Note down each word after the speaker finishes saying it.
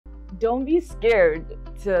don't be scared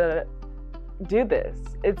to do this.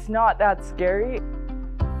 It's not that scary.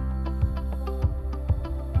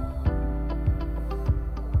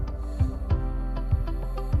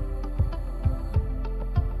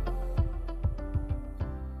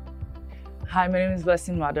 Hi, my name is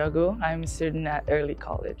Blessing Madago. I'm a student at Early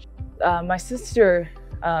College. My sister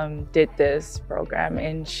did this program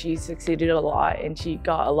and she succeeded a lot and she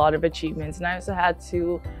got a lot of achievements. And I also had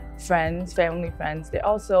two friends, family friends. They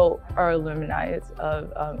also are alumni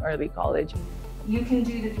of Early College. You can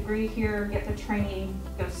do the degree here, get the training,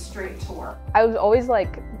 go straight to work. I was always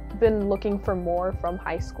been looking for more from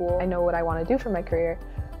high school. I know what I want to do for my career.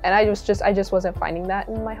 And I just wasn't finding that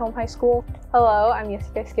in my home high school. Hello, I'm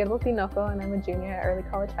ECHS Tinoco and I'm a junior at Early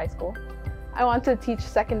College High School. I want to teach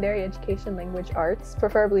secondary education language arts,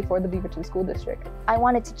 preferably for the Beaverton School District. I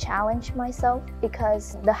wanted to challenge myself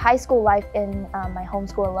because the high school life in my home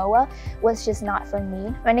school, Aloha, was just not for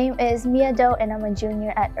me. My name is Mia Doe and I'm a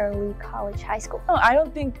junior at Early College High School. No, I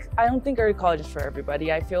don't think Early College is for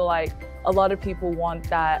everybody. I feel like a lot of people want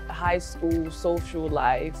that high school social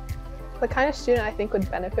life. The kind of student I think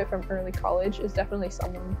would benefit from early college is definitely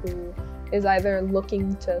someone who is either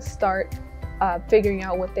looking to start figuring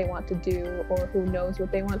out what they want to do or who knows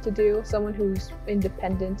what they want to do. Someone who's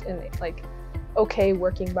independent and okay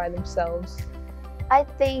working by themselves. I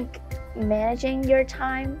think managing your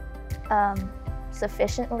time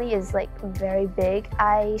sufficiently is very big.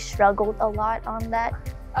 I struggled a lot on that.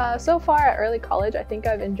 So far at early college, I think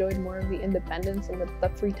I've enjoyed more of the independence and the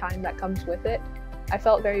free time that comes with it. I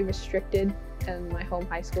felt very restricted in my home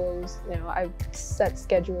high schools. I set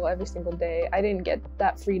schedule every single day. I didn't get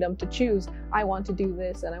that freedom to choose. I want to do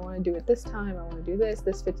this and I want to do it this time. I want to do this.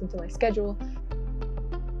 This fits into my schedule.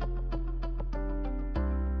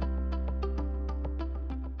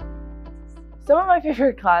 Some of my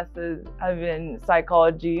favorite classes have been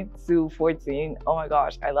psychology 214. Oh my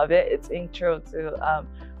gosh, I love it. It's intro to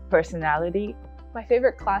personality. My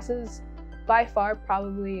favorite classes by far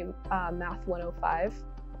probably Math 105.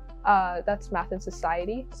 That's Math and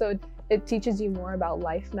Society. So it teaches you more about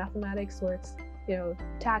life mathematics, where it's,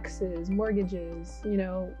 taxes, mortgages,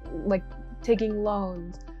 taking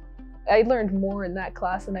loans. I learned more in that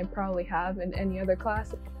class than I probably have in any other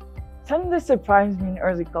class. Something that surprised me in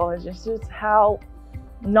early college is just how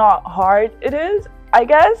not hard it is, I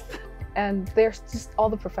guess. And there's just all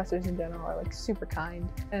the professors in general are super kind,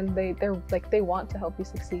 and they want to help you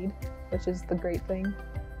succeed, which is the great thing.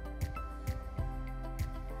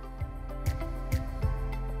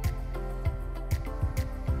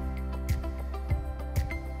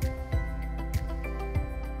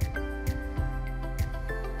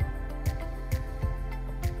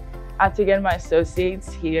 After getting my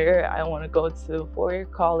associates here, I want to go to four-year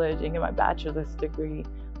college and get my bachelor's degree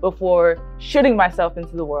before shooting myself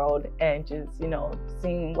into the world and just,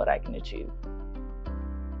 seeing what I can achieve.